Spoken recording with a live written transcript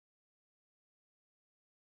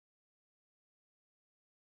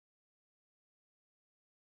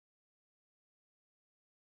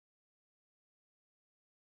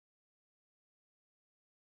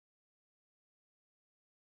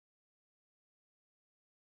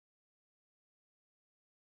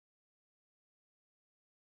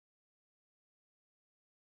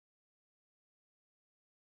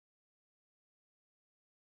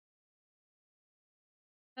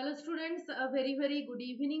Hello students, a very good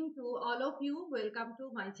evening to all of you. Welcome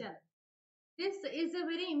to my channel. This is a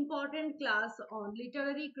very important class on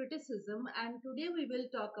literary criticism and today we will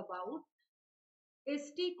talk about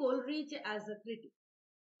St. Coleridge as a critic.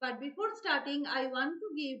 But before starting, I want to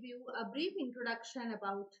give you a brief introduction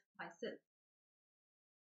about myself.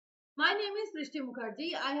 My name is Brishti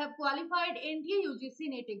Mukherjee. I have qualified NTA UGC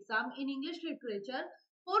NET exam in English literature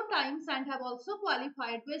 4 times and have also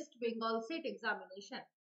qualified West Bengal SET examination.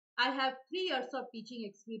 I have 3 years of teaching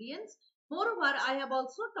experience. Moreover, I have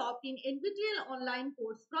also taught in NPTEL online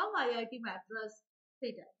course from IIT Madras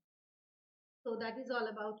 3 times. So that is all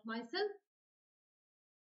about myself.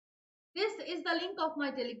 This is the link of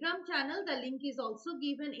my Telegram channel. The link is also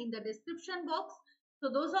given in the description box.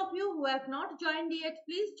 So those of you who have not joined yet,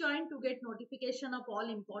 please join to get notification of all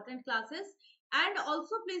important classes. And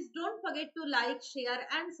also please don't forget to like, share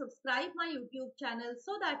and subscribe my YouTube channel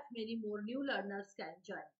so that many more new learners can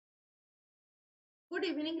join. Good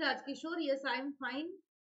evening, Rajkishore. Yes, I am fine.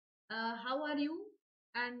 How are you?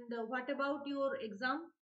 And what about your exam?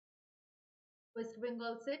 West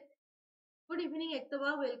Bengal set. Good evening,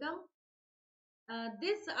 Ektaba. Welcome.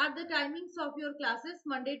 These are the timings of your classes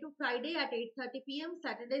Monday to Friday at 8:30 p.m.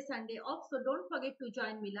 Saturday, Sunday off. So don't forget to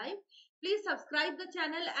join me live. Please subscribe the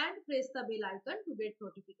channel and press the bell icon to get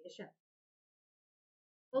notification.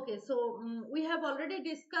 Okay, so we have already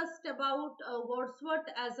discussed about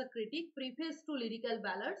Wordsworth as a critic, preface to lyrical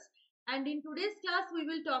ballads. And in today's class, we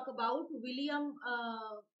will talk about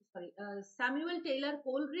Samuel Taylor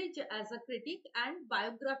Coleridge as a critic and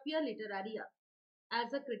Biographia Literaria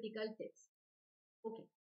as a critical text. Okay.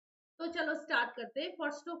 तो चलो start करते हैं.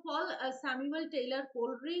 First of all Samuel Taylor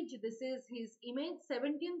Coleridge, this is his image.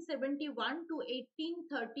 1771 to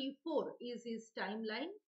 1834 is his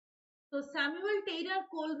timeline. So Samuel Taylor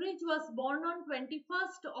Coleridge was born on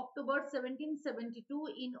 21st October 1772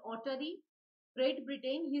 in Ottery, Great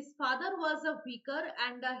Britain. His father was a vicar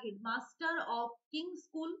and a headmaster of King's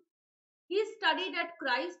School. He studied at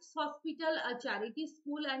Christ's Hospital, a charity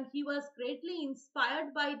school, and he was greatly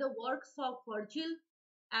inspired by the works of Virgil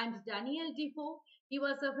and Daniel Defoe. He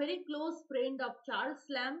was a very close friend of Charles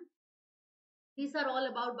Lamb. These are all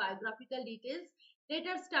about biographical details.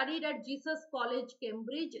 Later studied at Jesus College,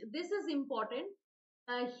 Cambridge. This is important.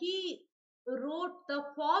 He wrote The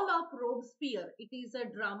Fall of Robespierre. It is a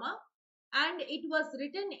drama and it was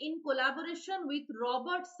written in collaboration with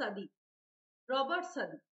Robert Southey.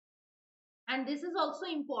 And this is also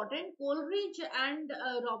important. Coleridge and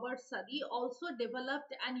Robert Southey also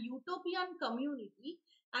developed an utopian community,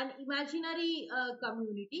 an imaginary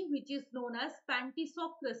community which is known as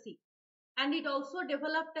pantisocracy. And it also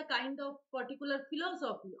developed a kind of particular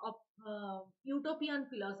philosophy of utopian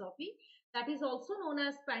philosophy that is also known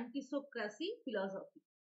as pantisocracy philosophy.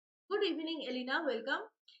 Good evening, Elena. Welcome.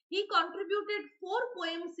 He contributed 4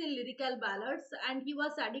 poems in lyrical ballads and he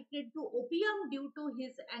was addicted to opium due to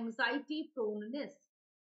his anxiety proneness.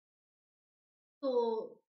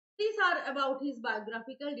 So these are about his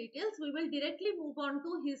biographical details. We will directly move on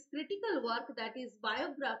to his critical work, that is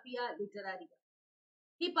Biographia Literaria.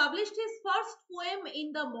 He published his first poem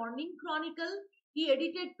in the Morning Chronicle. He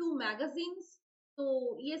edited 2 magazines. तो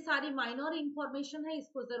ये सारी minor information है,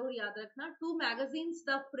 इसको जरूर याद रखना. 2 magazines,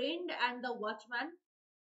 The Friend and The Watchman.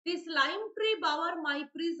 This Lime Tree Bower My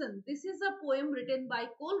Prison. This is a poem written by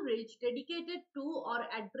Coleridge dedicated to or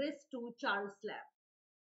addressed to Charles Lamb.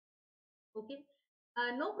 Okay.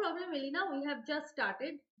 No problem, Elena. We have just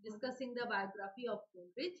started discussing the biography of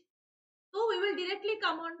Coleridge. So we will directly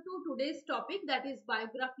come on to today's topic, that is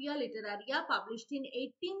Biographia Literaria, published in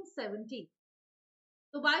 1817.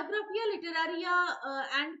 So Biographia Literaria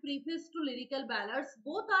and Preface to Lyrical Ballads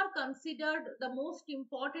both are considered the most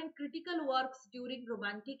important critical works during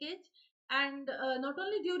Romantic Age, and not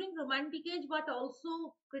only during Romantic Age but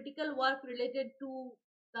also critical work related to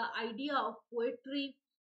the idea of poetry,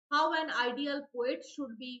 how an ideal poet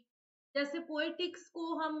should be. जैसे poetics को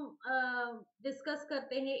हम discuss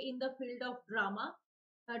करते हैं in the field of drama,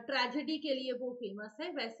 tragedy के लिए वो famous है,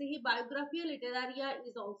 वैसे ही Biographia Literaria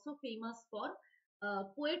is also famous for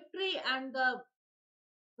poetry and the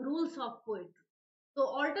rules of poetry. तो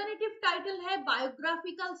ऑल्टरनेटिव टाइटल है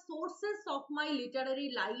biographical sources of my literary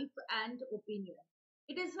life and opinion.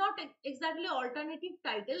 It is not exactly alternative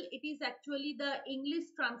title, it is actually the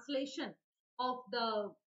English translation of the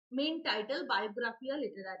main title Biographia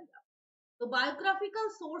Literaria. The biographical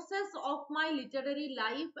sources of my literary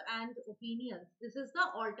life and opinions. This is the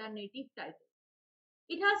alternative title.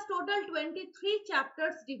 It has total 23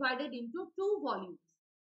 chapters divided into 2 volumes.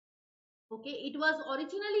 Okay, it was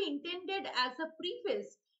originally intended as a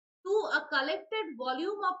preface to a collected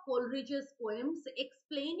volume of Coleridge's poems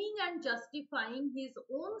explaining and justifying his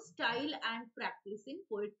own style and practice in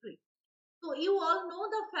poetry. So you all know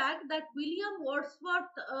the fact that William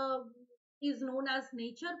Wordsworth is known as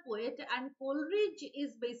nature poet, and Coleridge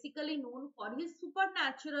is basically known for his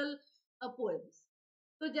supernatural poems.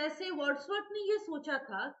 तो जैसे Wordsworth ने ये सोचा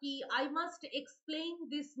था कि I must explain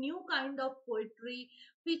this new kind of poetry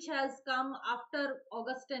which has come after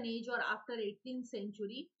Augustan age or after 18th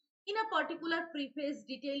century in a particular preface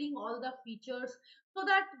detailing all the features so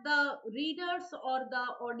that the readers or the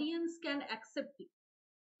audience can accept it.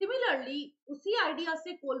 Similarly उसी idea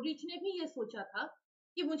से Coleridge ने भी ये सोचा था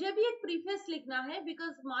कि मुझे भी एक प्रीफेस लिखना है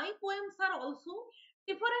because my poems are also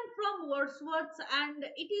different from Wordsworth's and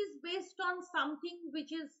it is based on something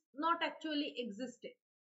which is not actually existed,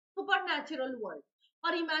 supernatural world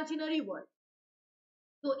or imaginary world.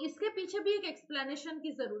 तो इसके पीछे भी एक explanation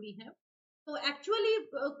की जरूरी है. So actually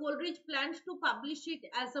Coleridge planned to publish it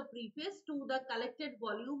as a preface to the collected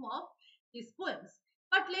volume of his poems,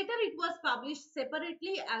 but later it was published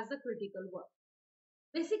separately as a critical work.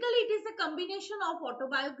 Basically it is a combination of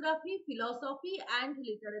autobiography, philosophy and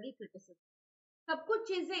literary criticism. सब कुछ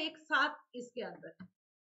चीजें एक साथ इसके अंदर है.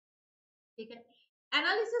 ठीक है.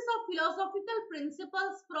 Analysis of philosophical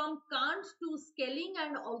principles from Kant to Schelling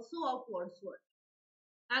and also of Wordsworth.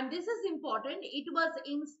 And this is important. It was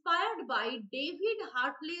inspired by David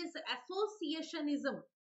Hartley's associationism,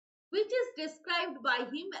 which is described by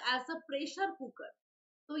him as a pressure cooker.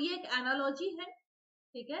 तो ये एक analogy है.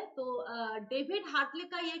 ठीक है. तो David Hartley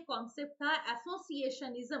का ये concept था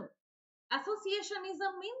एसोसिएशनिज्म.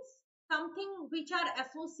 एसोसिएशनिज्म means something which are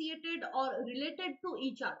associated or related to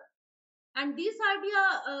each other, and this idea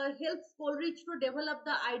helps Coleridge to develop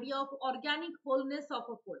the idea of organic wholeness of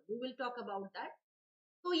a poem. We will talk about that.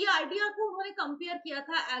 तो ये idea को उन्होंने compare किया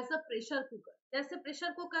था as a pressure cooker. जैसे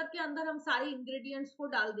pressure cooker के अंदर हम सारे इंग्रेडिएंट्स को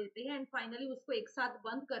डाल देते हैं एंड फाइनली उसको एक साथ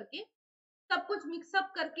बंद करके सब कुछ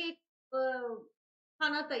मिक्सअप करके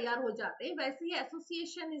खाना तैयार हो जाते हैं, वैसे ही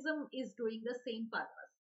एसोसिएशनिज्म is doing the same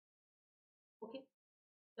purpose. Okay.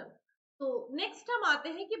 चलो, तो नेक्स्ट हम आते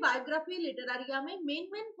हैं कि बायोग्राफी लिटरेरिया में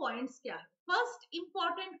मेन पॉइंट्स क्या है. फर्स्ट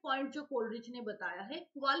इंपॉर्टेंट पॉइंट जो कोलरिज ने बताया है,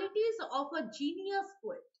 qualities of a genius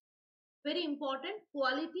poet. Very important,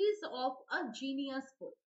 qualities of a genius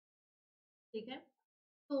poet. ठीक है.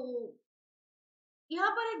 तो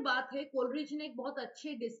यहाँ पर एक बात है, कोलरिज ने एक बहुत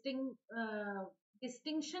अच्छे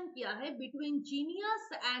डिस्टिंक्शन किया है between genius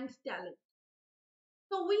and talent.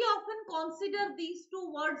 So we often consider these two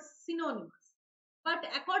words synonymous. But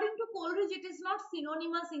according to Coleridge, it is not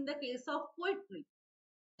synonymous in the case of poetry.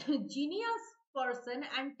 Genius person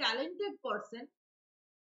and talented person,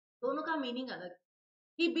 दोनों का meaning अलग.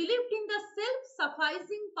 He believed in the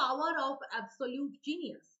self-sufficing power of absolute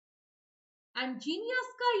genius. And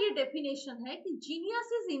genius का ये definition है कि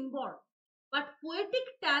genius is inborn, but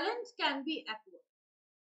poetic talent can be acquired.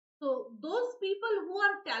 So those people who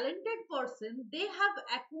are talented person, they have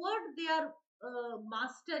acquired their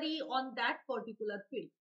mastery on that particular field.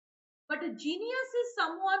 But a genius is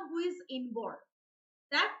someone who is inborn.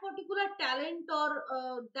 That particular talent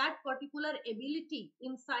or that particular ability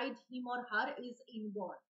inside him or her is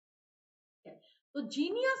inborn. Okay. So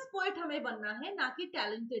genius poet हमें बनना है, ना कि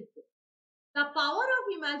talented poet. The power of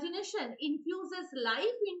imagination infuses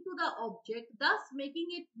life into the object, thus making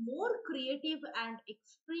it more creative and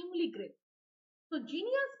extremely great. So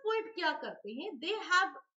genius poet क्या करते हैं? They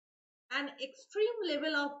have an extreme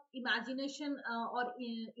level of imagination or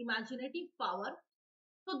imaginative power,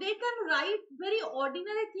 so they can write very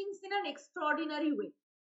ordinary things in an extraordinary way,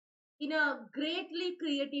 in a greatly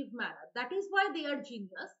creative manner. That is why they are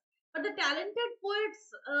genius. But the talented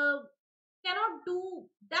poets cannot do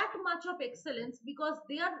that much of excellence because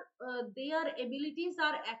their abilities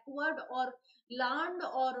are acquired or learned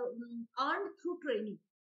or earned through training.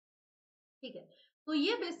 ठीक है. तो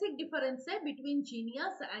ये basic difference है between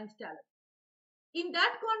genius and talent. In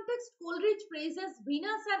that context, Coleridge praises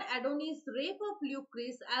Venus and Adonis' rape of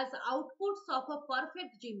Lucrece as outputs of a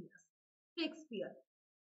perfect genius.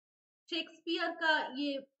 Shakespeare का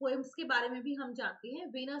ये poems के बारे में भी हम जानते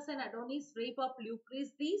हैं. Venus and Adonis' rape of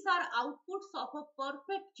Lucrece, these are outputs of a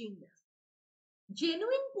perfect genius.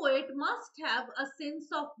 Genuine poet must have a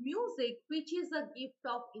sense of music, which is a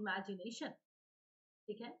gift of imagination.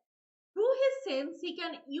 ठीक है. Through his sense, he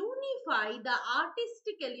can unify the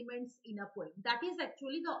artistic elements in a poem. That is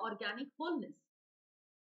actually the organic wholeness.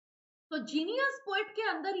 तो genius poet के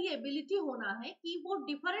अंदर ये ability होना है कि वो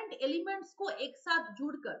डिफरेंट एलिमेंट्स को एक साथ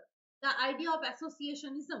जुड़कर, the idea of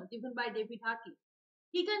एसोसिएशनिज्म given by David Hartley,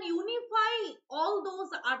 he can unify all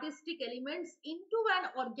those artistic elements into an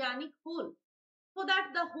organic whole. so that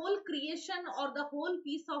the whole creation or the whole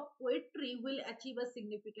piece of poetry will achieve a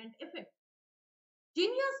significant effect.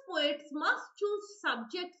 Genius poets must choose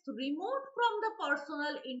subjects remote from the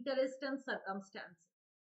personal interest and circumstance.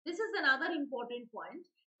 This is another important point,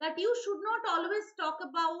 that you should not always talk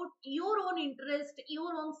about your own interest,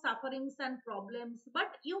 your own sufferings and problems,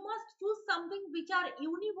 but you must choose something which are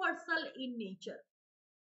universal in nature.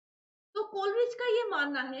 तो Coleridge का ये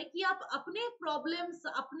मानना है कि आप अपने problems,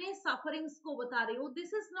 अपने sufferings को बता रहे हो,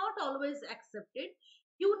 this is not always accepted.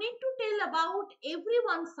 You need to tell about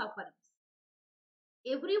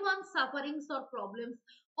everyone's sufferings or problems,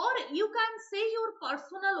 or you can say your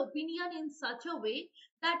personal opinion in such a way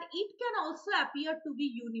that it can also appear to be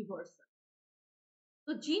universal.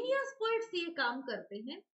 तो genius poets ये काम करते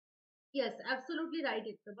हैं. Yes, absolutely right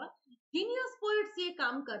इत्तबा. Genius poets ये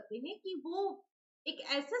काम करते हैं कि वो एक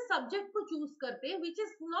ऐसे सब्जेक्ट को चूज करते हैं which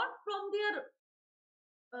is not from there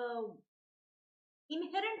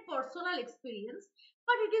inherent personal experience,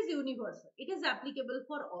 but it is universal, it is applicable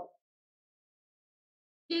for all.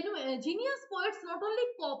 Genius poets not only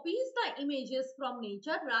copies the images from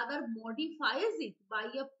nature, rather modifies it by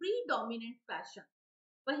a predominant passion.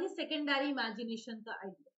 वही secondary imagination का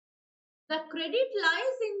idea. The credit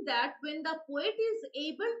lies in that when the poet is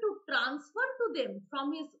able to transfer to them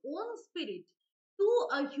from his own spirit to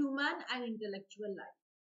a human and intellectual life.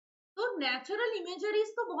 तो natural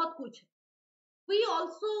imageries तो बहुत कुछ है. We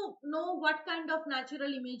also know what kind of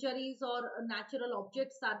natural imageries or natural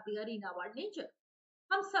objects are there in our nature.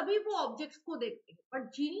 हम सभी वो objects को देखते हैं, but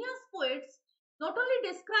genius poets not only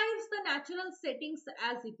describes the natural settings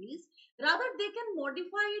as it is, rather they can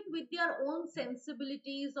modify it with their own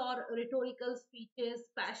sensibilities or rhetorical speeches,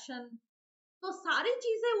 passion. तो सारी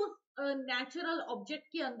चीजें उस नेचुरल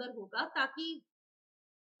ऑब्जेक्ट के अंदर होगा ताकि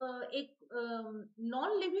एक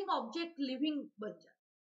नॉन लिविंग ऑब्जेक्ट लिविंग बन जाए.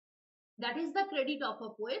 That is the credit of a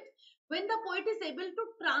poet, when the poet is able to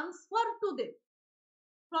transfer to them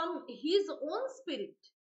from his own spirit,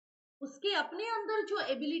 उसके अपने अंदर जो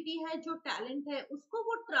एबिलिटी है, जो टैलेंट है, उसको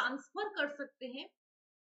वो ट्रांसफर कर सकते हैं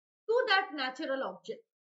to that natural object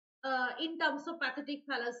in terms of pathetic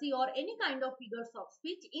fallacy or any kind of figures of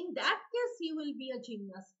speech. In that case, he will be a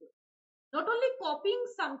genius poet. Not only copying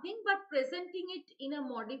something, but presenting it in a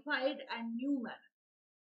modified and new manner.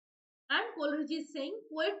 And Coleridge is saying,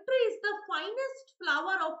 poetry is the finest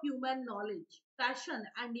flower of human knowledge, passion,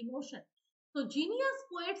 and emotion. So, genius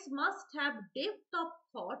poets must have depth of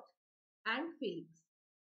thought and feelings.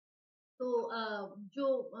 तो जो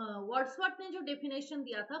Wordsworth ने जो definition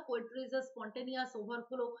दिया था, poetry is a spontaneous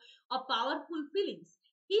overflow of powerful feelings,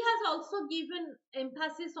 he has also given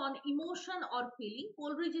emphasis on emotion or feeling.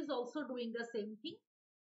 Coleridge is also doing the same thing,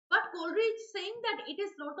 but Coleridge saying that it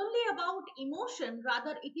is not only about emotion,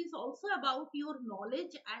 rather it is also about your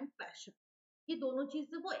knowledge and passion. ये दोनों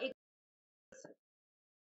चीजें वो एक.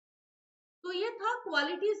 तो ये था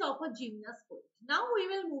qualities of a genius poet. Now we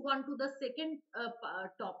will move on to the second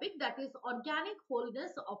topic, that is organic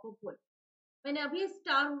wholeness of a poet. मैंने अभी इस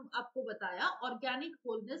टर्म आपको बताया, organic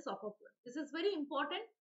wholeness of a poet. This is very important.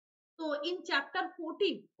 तो in chapter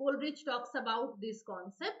 14 Coleridge talks about this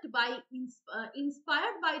concept by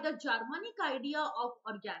inspired by the Germanic idea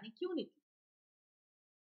of organic unity.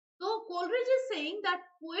 So Coleridge is saying that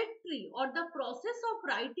poetry or the process of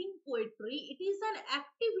writing poetry, it is an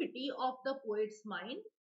activity of the poet's mind,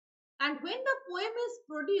 and when the poem is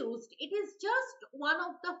produced, it is just one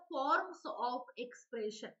of the forms of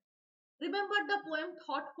expression. Remember the poem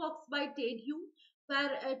Thought Fox by Ted Hugh,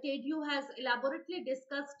 where Ted Hugh has elaborately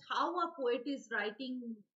discussed how a poet is writing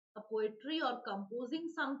a poetry or composing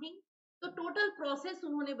something. तो total process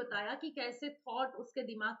उन्होंने बताया कि कैसे thought उसके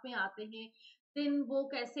दिमाग में आते हैं, देन वो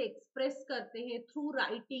कैसे एक्सप्रेस करते हैं through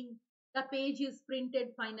writing, the page is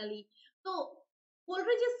printed finally. तो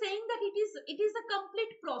Coleridge is saying that it is a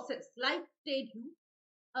complete process like Ted Hugh.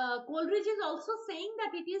 Coleridge is also saying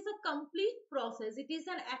that it is a complete process. It is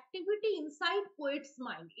an activity inside poet's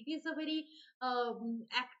mind. It is a very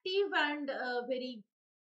active and very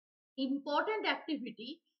important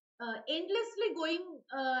activity, endlessly going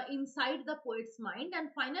inside the poet's mind,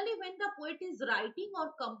 and finally when the poet is writing or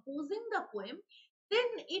composing the poem,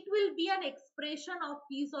 then it will be an expression of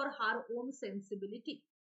his or her own sensibility.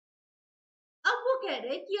 अब वो कह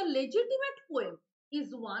रहे हैं कि a legitimate poem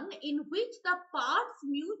is one in which the parts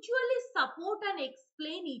mutually support and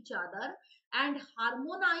explain each other and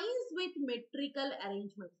harmonize with metrical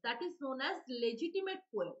arrangements. That is known as legitimate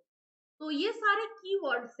poem. तो ये सारे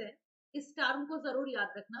keywords हैं, इस टर्म को जरूर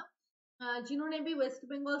याद रखना. जिन्होंने भी वेस्ट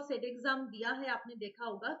बंगाल सेट एग्जाम दिया है, आपने देखा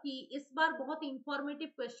होगा कि इस बार बहुत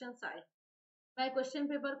इंफॉर्मेटिव क्वेश्चंस आए. मैं क्वेश्चन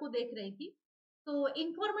पेपर को देख रही थी, तो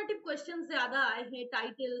इंफॉर्मेटिव क्वेश्चन ज्यादा आए हैं,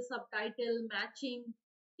 टाइटल सब टाइटल मैचिंग,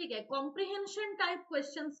 ठीक है। कॉम्प्रिहेंशन टाइप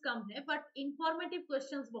क्वेश्चंस कम है, बट इंफॉर्मेटिव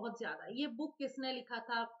क्वेश्चंस बहुत ज्यादा है। ये बुक किसने लिखा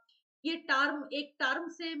था, ये टर्म, एक टर्म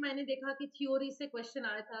से मैंने देखा कि थ्योरी से क्वेश्चन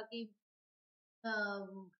आया था कि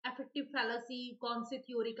अफेक्टिव फैलासी कौन सी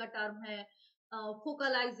थ्योरी का टर्म है,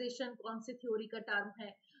 फोकलाइजेशन कौन सी थ्योरी का टर्म है।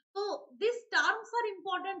 तो this terms are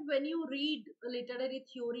important when you read literary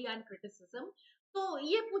theory and criticism. तो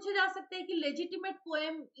ये पूछे जा सकते हैं कि लेजिटिमेट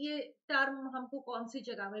पोएम, ये टर्म हमको कौन सी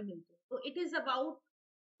जगह में मिलती है। तो it is about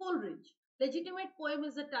Coleridge. Legitimate poem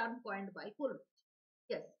is a term coined bye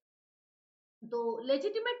Coleridge. Yes, तो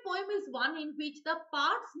legitimate poem is one in which the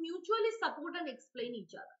parts mutually support and explain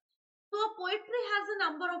each other. So a poetry has a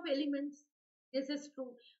number of elements. This is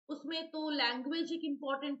true. उसमें तो language एक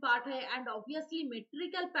important part है, and obviously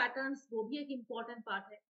metrical patterns वो भी एक important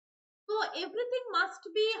part है. So everything must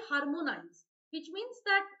be harmonized, which means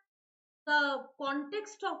that the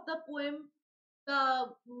context of the poem, the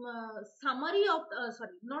summary of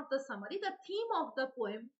sorry, not the summary, the theme of the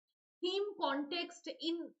poem, theme, context,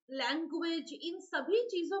 in language, इन सभी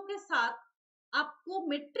चीजों के साथ आपको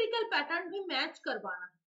metrical pattern भी match करवाना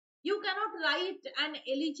है। You cannot right an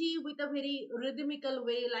elegy with a very rhythmical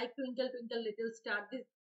way like twinkle twinkle little star.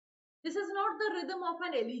 This is not the rhythm of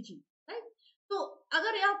an elegy, right. तो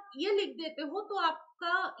अगर आप ये लिख देते हो तो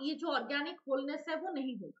आपका ये जो ऑर्गेनिक होलनेस है वो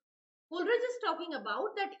नहीं होगा। Coleridge is talking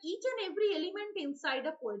about that each and every element inside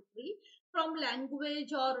a poetry, from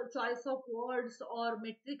language or choice of words or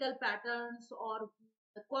metrical patterns or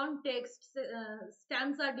context,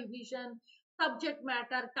 stanza division, subject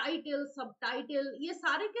matter, title, subtitle, ये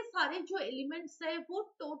सारे के सारे जो elements है वो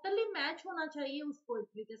totally match होना चाहिए उस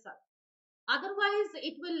poetry के साथ, otherwise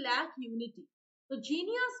it will lack unity. So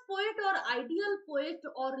genius poet or ideal poet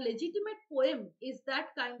or legitimate poem is that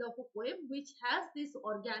kind of a poem which has this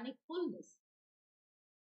organic fullness.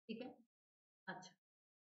 ठीक है, अच्छा,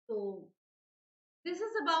 तो this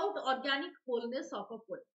is about organic wholeness of a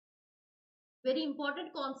poem. Very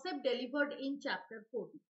important concept delivered in chapter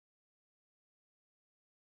 14.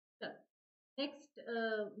 चलो next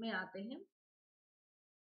में आते हैं।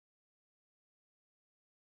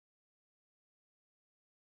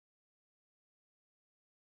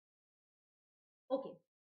 Okay,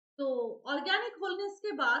 तो organic wholeness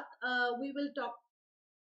के बाद वी विल टॉक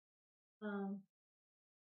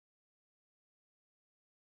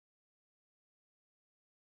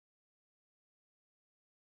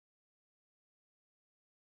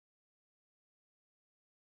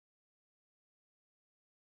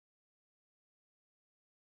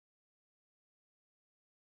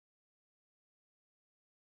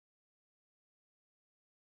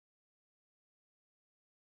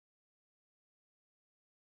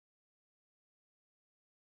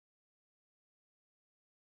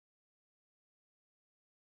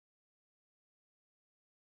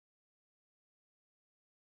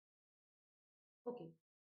ओके,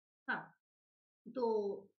 हाँ, तो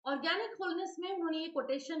ऑर्गेनिक होलनेस में उन्होंने ये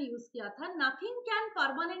कोटेशन यूज किया था, nothing can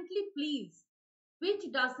permanently please which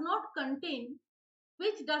does not contain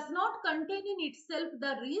which does not contain in itself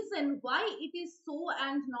the reason why it is so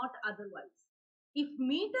and not otherwise. If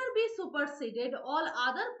meter be superseded, all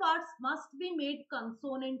other parts must be made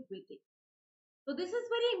consonant with it. So this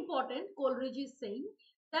is very important. Coleridge is saying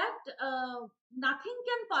that nothing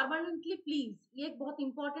can permanently please. ये एक बहुत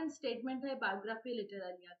important statement है biography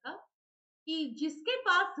literaria का, कि जिसके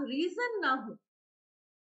पास reason ना हो,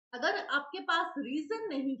 अगर आपके पास रीजन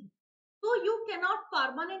नहीं है तो you cannot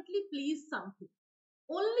permanently please something.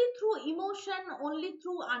 Only through emotion, only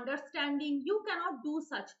through understanding you cannot do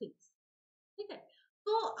such things. ठीक है,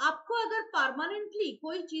 तो आपको अगर परमानेंटली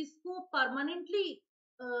कोई चीज को परमानेंटली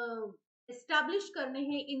एस्टैब्लिश करने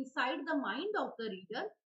हैं inside the mind of the reader,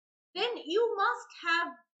 then you must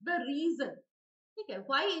have the reason. ठीक है,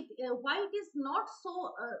 why it is not so,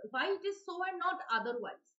 why it is so and not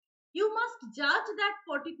otherwise. You must judge that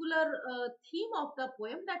particular theme of the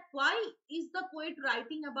poem, that why is the poet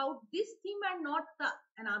writing about this theme and not the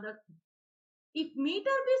another theme. If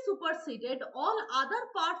meter be superseded, all other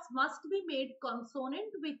parts must be made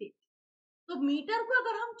consonant with it. तो metre को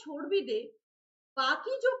अगर हम छोड़ भी दे,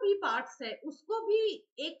 बाकी जो भी parts है उसको भी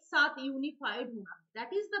एक साथ यूनिफाइड होना,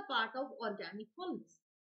 that is the part of organic fullness.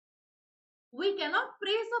 We cannot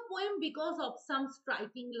praise a poem because of some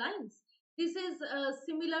striking lines. This is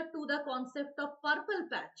similar to the concept of purple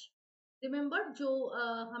patch. Remember जो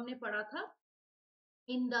हमने पढ़ा था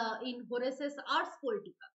in Horace's Ars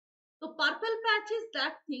Poetica. So purple patch is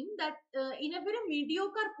that thing that in a very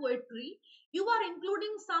mediocre poetry you are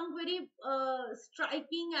including some very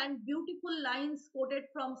striking and beautiful lines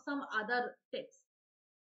quoted from some other text.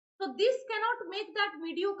 So this cannot make that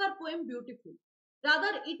mediocre poem beautiful. Rather,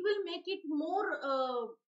 it will make it more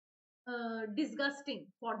disgusting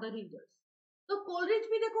for the readers. तो Coleridge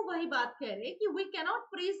भी देखो वही बात कह रहे हैं कि we cannot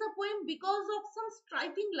praise a poem because of some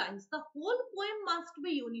striking lines. The whole poem must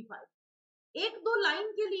be unified. एक दो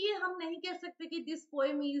लाइन के लिए हम नहीं कह सकते कि this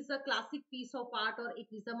poem is a classic piece of art or it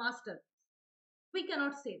is a masterpiece. We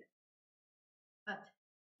cannot say that. अच्छा,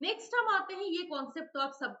 नेक्स्ट हम आते हैं, ये कॉन्सेप्ट तो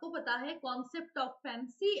आप सबको पता है, concept of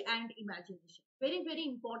fancy and imagination. Very very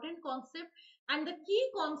important concept and the key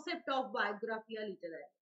concept of Biographia literary.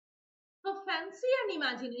 तो fancy and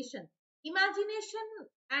imagination, imagination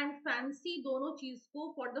and fancy दोनों चीज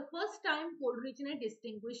को for the first time Coleridge ने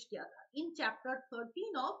डिस्टिंग्विश किया था in chapter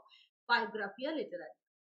 13 of Biographia literary.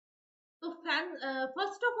 So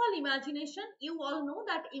first of all, imagination. You all know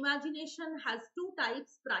that imagination has two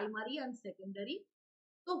types, primary and secondary.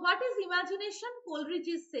 So what is imagination? Coleridge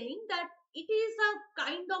is saying that it is a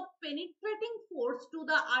kind of penetrating force to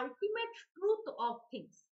the ultimate truth of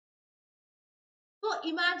things. So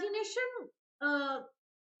imagination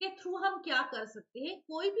के through हम क्या कर सकते हैं,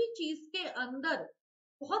 कोई भी चीज के अंदर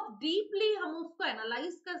बहुत डीपली हम उसको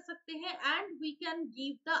एनालाइज कर सकते हैं and we can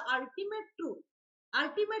give the ultimate truth,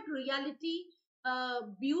 ultimate reality,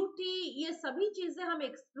 beauty, ये सभी चीजें हम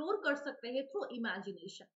एक्सप्लोर कर सकते हैं through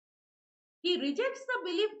imagination. He rejects the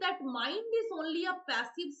belief that mind is only a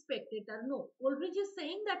passive spectator. No, Coleridge is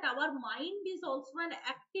saying that our mind is also an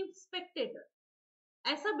active spectator.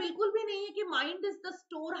 ऐसा बिल्कुल भी नहीं है कि mind is the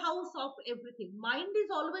storehouse of everything. Mind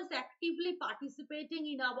is always actively participating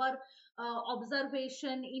in our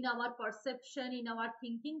observation, in our perception, in our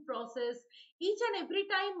thinking process. Each and every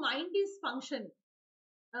time mind is functioning.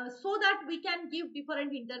 So that we can give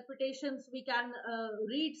different interpretations, we can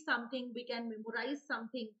read something, we can memorize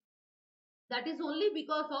something. That is only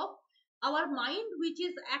because of our mind, which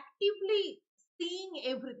is actively seeing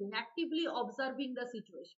everything, actively observing the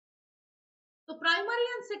situation. So primary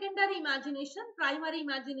and secondary imagination. Primary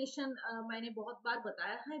imagination मैंने बहुत बार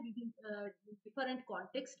बताया है different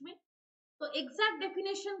context में. तो exact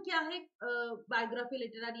definition क्या है biography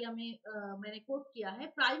Literaria में मैंने कोट किया है.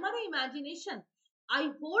 Primary imagination I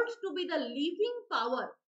hold to be the living power.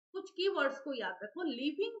 कुछ की वर्ड्स को याद रखो,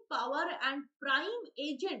 living power and prime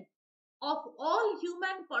agent of all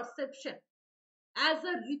human perception as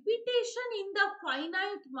a repetition in the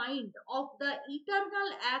finite mind of the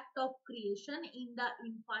eternal act of creation in the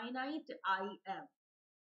infinite I am.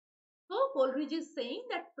 So Coleridge is saying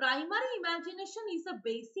that primary imagination is a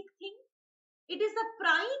basic thing. It is the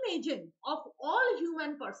prime agent of all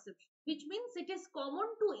human perception, which means it is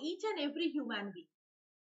common to each and every human being.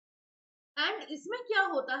 And इसमें क्या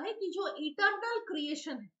होता है कि जो eternal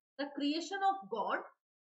creation है, the creation of God,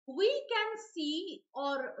 we can see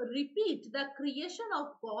or repeat the creation of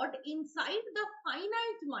God inside the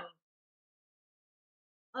finite mind,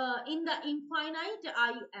 in the infinite I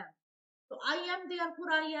am. So I am, therefore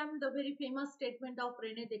I am, the very famous statement of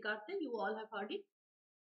Rene Descartes, you all have heard it.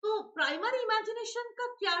 तो primary imagination का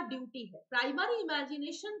क्या duty है? Primary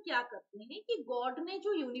imagination क्या करते हैं कि God ने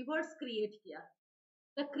जो यूनिवर्स क्रिएट किया है,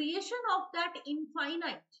 the creation of that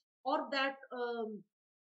infinite और दैट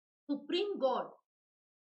सुप्रीम गॉड,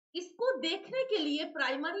 इसको देखने के लिए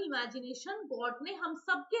प्राइमरी इमेजिनेशन गॉड ने हम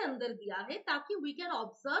सबके अंदर दिया है ताकि we can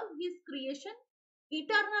observe his creation,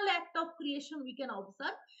 eternal act of creation we can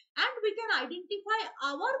observe and we can identify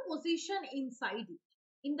our position inside it,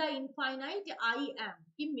 in the infinite I am,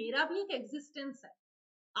 कि मेरा भी एक एग्जिस्टेंस है.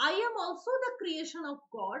 I am also the creation of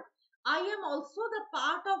God. I am also the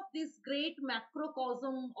part of this great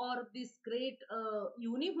मैक्रोकॉस्म और this great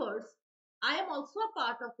universe. I am also a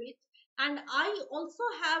part of it, and I also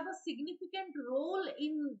have a significant role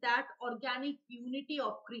in that organic unity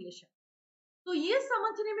of creation. तो ये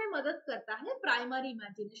समझने में मदद करता है primary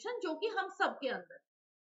imagination, जो कि हम सबके अंदर.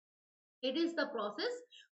 It is the process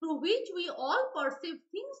through which we all perceive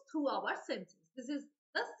things through our senses. This is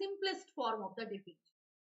the simplest form of the definition.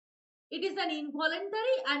 It is an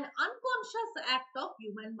involuntary and unconscious act of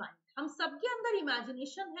human mind. हम सबके अंदर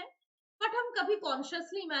imagination है, but हम कभी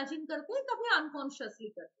consciously imagine करते हैं, कभी unconsciously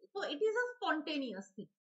करते हैं. तो it is a spontaneous thing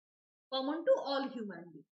common to all human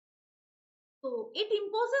being. So it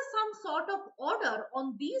imposes some sort of order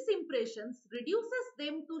on these impressions, reduces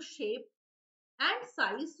them to shape and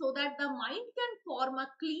size so that the mind can form a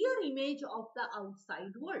clear image of the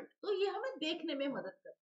outside world. तो ये हमें देखने में मदद करता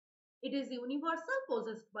है. It is universal,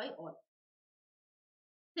 possessed by all.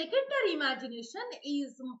 Secondary imagination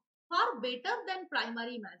is far better than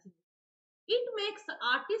primary imagination. It makes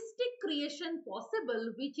artistic creation possible,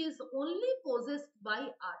 which is only possessed by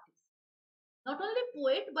artists. Not only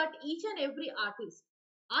poet, but each and every artist.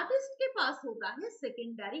 Artist के पास होता है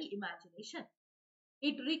secondary imagination.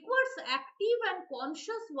 It requires active and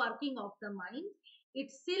conscious working of the mind.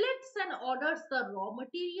 It selects and orders the raw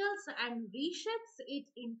materials and reshapes it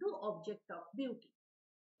into object of beauty.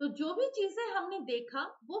 तो जो भी चीजें हमने देखा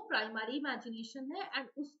वो प्राइमरी इमेजिनेशन है, एंड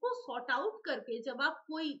उसको सॉर्ट आउट करके जब आप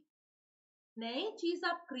कोई नए चीज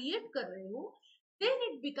आप क्रिएट कर रहे हो, then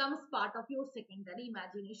it becomes part of your secondary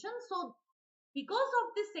imagination. So because of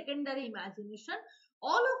this secondary imagination,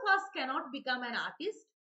 all of us cannot become an artist.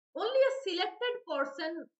 Only a selected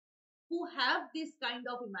person who have this kind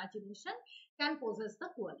of imagination can possess the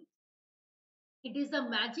quality. It is a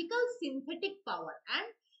magical synthetic power,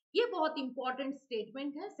 and ये बहुत important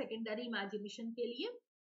statement है secondary imagination के लिए.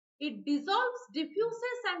 It dissolves,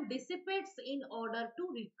 diffuses and dissipates in order to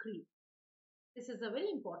recreate. This is a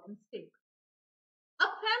very important statement.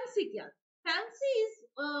 अब fancy क्या? Fancy is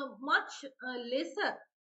much lesser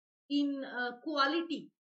in quality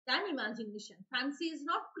than imagination. Fancy is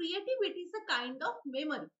not creative, it is a kind of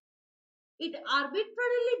memory. It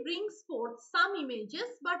arbitrarily brings forth some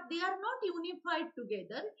images, but they are not unified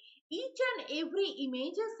together. Each and every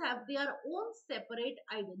images have their own separate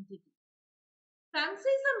identity. Fancy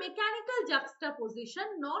is a mechanical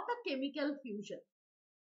juxtaposition, not a chemical fusion.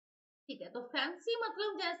 ठीक है, तो fancy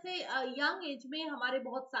मतलब जैसे young age में हमारे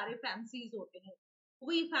बहुत सारे fancies होते हैं.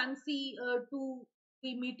 We fancy to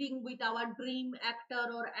be meeting with our dream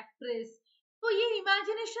actor और एक्ट्रेस. तो ये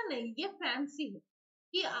इमेजिनेशन नहीं, ये फैंसी है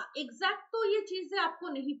कि एग्जैक्ट तो ये चीजें आपको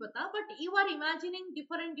नहीं पता, but you are imagining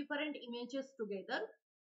different different images together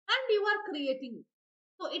and you are creating it.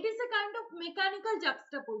 So it is a kind of mechanical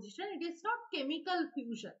juxtaposition. It is not chemical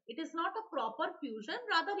fusion. It is not a proper fusion.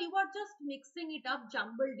 Rather, you are just mixing it up,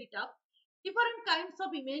 jumbled it up. Different kinds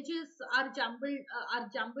of images are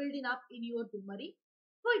jumbled in up in your memory.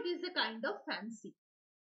 So it is a kind of fancy.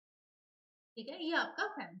 ठीक है, ये आपका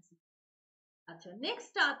fancy. अच्छा,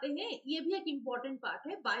 next आते हैं, ये भी एक इम्पोर्टेंट पार्ट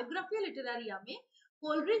है. बायोग्राफिया लिटरेरिया में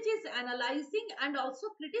Coleridge is analysing and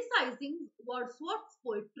also criticising वर्ड्सवर्थ्स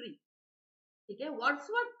poetry. ठीक है,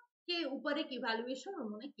 वर्ड्सवर्थ के ऊपर एक इवैल्यूएशन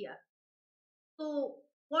उन्होंने किया. तो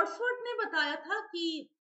वर्ड्सवर्थ ने बताया था कि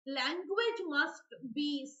language must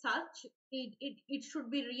be such, it should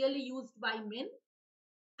be really used by main,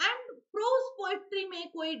 and pros poetry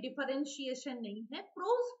में कोई डिफरेंशिएशन नहीं है.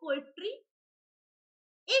 प्रोज पोएट्री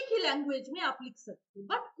एक ही लैंग्वेज में आप लिख सकते हो,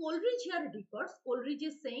 but Coleridge here differs. Coleridge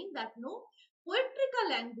is saying that no, poetry का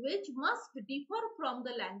language must differ from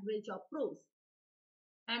the language of pros.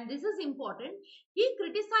 And this is important. He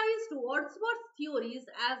criticized Wordsworth's theories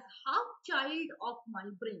as half child of my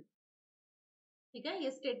brain. ठीक है,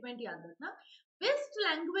 ये statement याद रखना. Best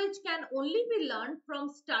language can only be learned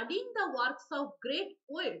from studying the works of great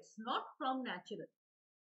poets, not from natural.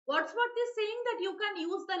 Wordsworth is saying that you can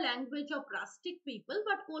use the language of rustic people,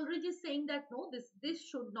 but Coleridge is saying that no, this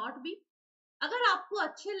should not be. अगर आपको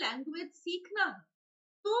अच्छे language सीखना है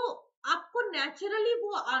तो आपको naturally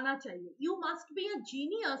वो आना चाहिए. You must be a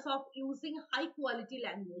genius of using high quality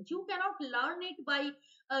language. You cannot learn it by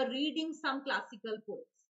reading some classical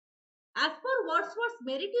poets. As per वर्ड्सवर्थ्स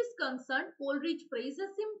merit is concerned, Coleridge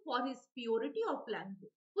praises him for his purity of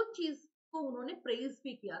language. कुछ चीज को उन्होंने praise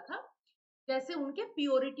भी किया था, जैसे उनके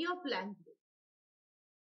purity of language.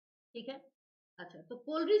 ठीक है, अच्छा, तो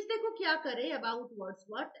कोलरिज देखो क्या करे about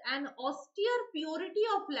Wordsworth. N austere purity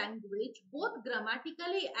of language both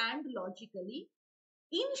grammatically and logically.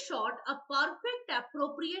 In short, a perfect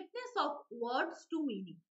appropriateness of words to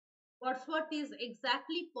meaning. Wordsworth is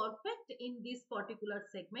exactly perfect in this particular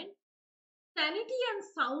segment. Sanity and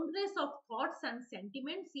soundness of thoughts and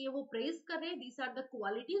sentiments, ये वो praise कर रहे. These are the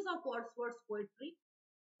qualities of Wordsworth's poetry.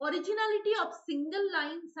 Originality of single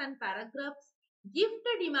lines and paragraphs,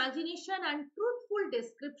 gifted imagination and truthful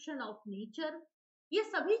description of nature, ये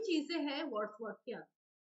सभी चीजें हैं Wordsworth के अंदर.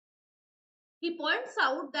 He points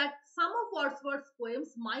out that some of Wordsworth's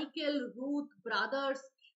poems, Michael, Ruth, Brothers,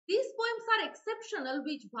 these poems are exceptional,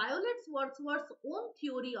 which violates Wordsworth's own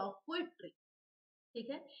theory of poetry. ठीक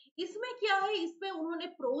है, इसमें क्या है, इसमें उन्होंने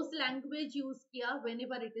प्रोज लैंग्वेज यूज किया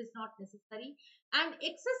whenever it is not necessary, and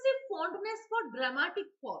excessive fondness for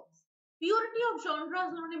dramatic forms. Purity of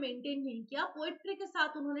genres उन्होंने maintain नहीं किया. पोएट्री के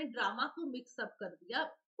साथ उन्होंने ड्रामा को मिक्स अप कर दिया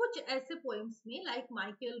कुछ ऐसे पोएम्स में, like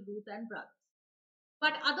Michael, Ruth and brothers.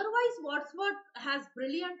 But otherwise Wordsworth has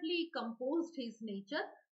brilliantly composed his nature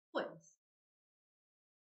poems.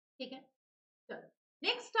 ठीक है, चलो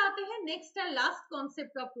नेक्स्ट आते हैं. Next and last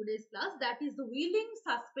concept of today's class, that is wheeling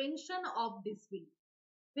suspension of disbelief.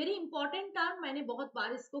 Very important term, मैंने बहुत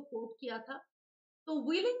बार इसको coat किया था. तो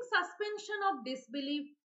wheeling suspension of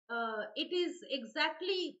disbelief, it is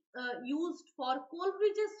exactly used for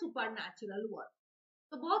Coleridge's supernatural work.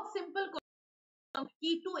 तो बहुत सिंपल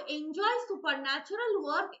कि to enjoy supernatural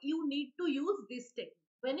work you need to use this technique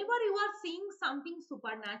whenever you are seeing something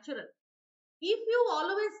supernatural. If you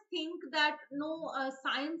always think that no,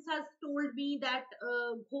 science has told me that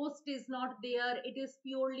ghost is not there, it is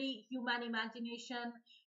purely human imagination,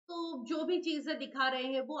 तो जो भी चीजें दिखा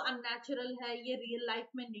रहे हैं वो unnatural है, ये रियल लाइफ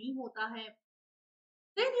में नहीं होता है,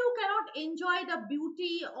 then you cannot enjoy the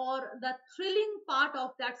beauty or the thrilling part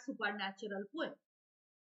of that supernatural poem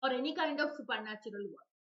or any kind of supernatural work.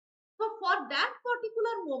 So, for that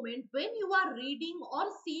particular moment, when you are reading or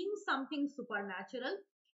seeing something supernatural,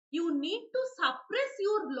 you need to suppress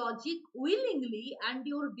your logic willingly and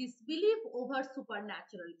your disbelief over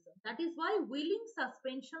supernaturalism. That is why willing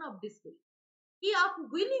suspension of disbelief. कि आप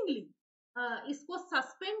willingly इसको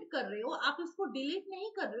suspend कर रहे हो, आप इसको delete नहीं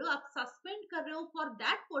कर रहे हो, आप suspend कर रहे हो for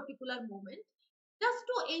that particular moment,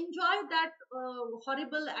 just to enjoy that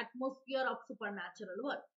horrible atmosphere of supernatural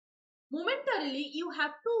world. Momentarily, you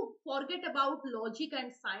have to forget about logic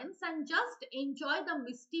and science and just enjoy the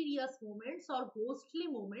mysterious moments or ghostly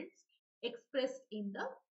moments expressed in the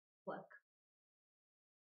work.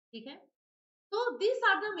 ठीक है, तो these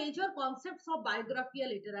are the major concepts of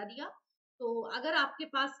Biographia Literaria. तो अगर आपके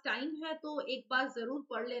पास time है तो एक बार जरूर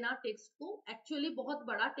पढ़ लेना टेक्स्ट को. एक्चुअली बहुत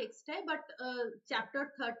बड़ा टेक्स्ट है, but chapter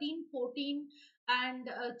 13, 14 and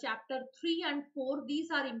chapter 3 and 4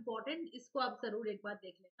 these are important. इसको आप जरूर एक बार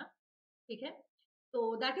देख लेना. ठीक है, so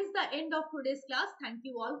that is the end of today's class. Thank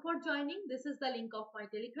you all for joining. This is the link of my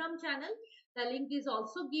Telegram channel. The link is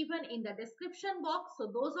also given in the description box. So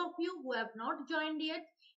those of you who have not joined yet,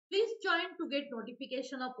 please join to get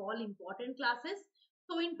notification of all important classes.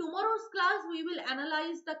 So in tomorrow's class, we will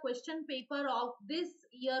analyze the question paper of this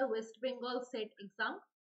year West Bengal SET exam.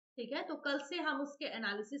 ठीक है, तो कल से हम उसके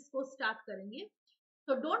analysis को start करेंगे.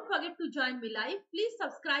 So don't forget to join me live. Please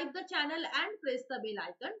subscribe the channel and press the bell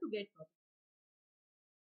icon to get notified.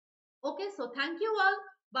 Okay, so thank you all.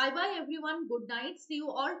 Bye bye everyone. Good night. See you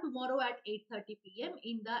all tomorrow at 8:30 p.m.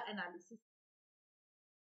 in the analysis.